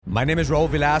My name is Raul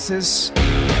Villacis,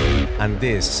 and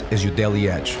this is your Daily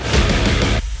Edge.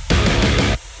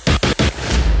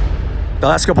 The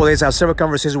last couple of days, I have several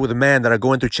conversations with men that are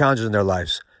going through challenges in their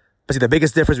lives. But see, the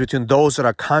biggest difference between those that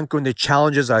are conquering the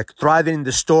challenges, that are thriving in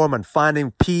the storm and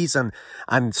finding peace and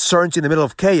certainty in the middle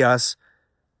of chaos,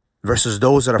 versus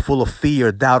those that are full of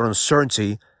fear, doubt, and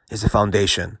uncertainty, is the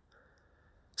foundation.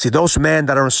 See, those men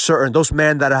that are uncertain, those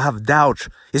men that have doubt,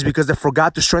 is because they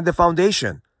forgot to strengthen the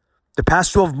foundation. The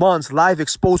past 12 months, life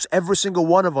exposed every single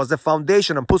one of us, the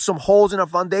foundation, and put some holes in our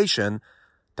foundation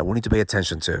that we need to pay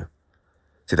attention to.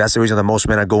 See, that's the reason that most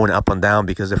men are going up and down,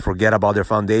 because they forget about their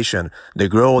foundation. They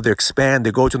grow, they expand,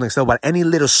 they go to the next level, but any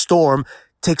little storm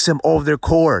takes them off their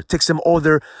core, takes them off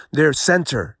their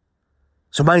center.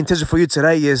 So my intention for you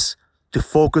today is to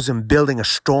focus on building a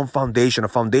strong foundation, a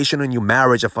foundation in your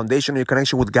marriage, a foundation in your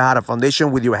connection with God, a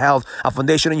foundation with your health, a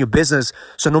foundation in your business.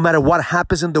 So no matter what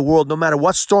happens in the world, no matter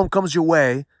what storm comes your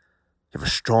way, you have a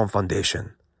strong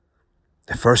foundation.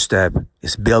 The first step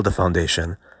is build the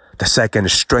foundation. The second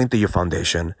is strengthen your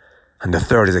foundation. And the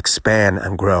third is expand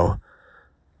and grow.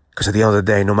 Because at the end of the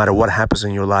day, no matter what happens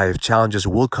in your life, challenges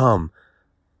will come,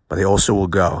 but they also will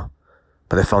go.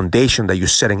 But the foundation that you're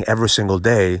setting every single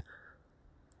day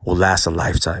will last a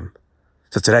lifetime.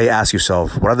 So today, ask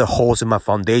yourself, what are the holes in my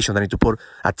foundation that I need to put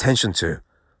attention to?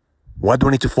 What do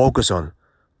I need to focus on?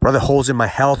 What are the holes in my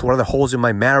health? What are the holes in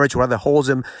my marriage? What are the holes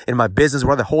in my business?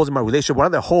 What are the holes in my relationship? What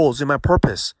are the holes in my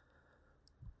purpose?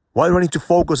 What do I need to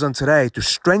focus on today to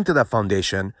strengthen that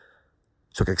foundation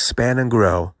so I can expand and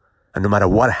grow? And no matter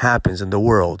what happens in the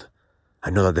world,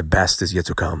 I know that the best is yet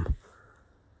to come.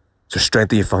 So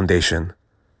strengthen your foundation,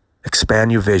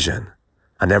 expand your vision,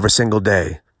 and every single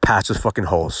day, patch those fucking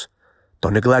holes.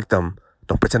 Don't neglect them.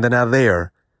 Don't pretend they're not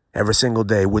there. Every single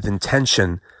day, with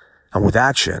intention and with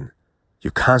action, you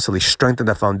constantly strengthen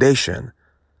the foundation.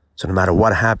 So no matter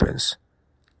what happens,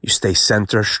 you stay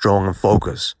centered, strong, and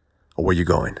focused on where you're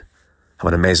going. Have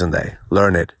an amazing day.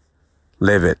 Learn it.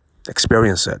 Live it.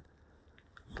 Experience it.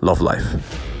 Love life.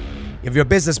 If you're a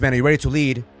businessman and you're ready to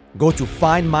lead, go to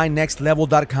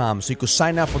findmynextlevel.com so you can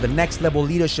sign up for the Next Level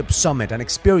Leadership Summit, an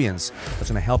experience that's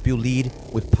going to help you lead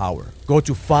with power. Go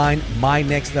to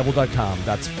findmynextlevel.com.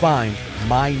 That's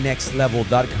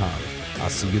findmynextlevel.com. I'll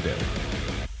see you there.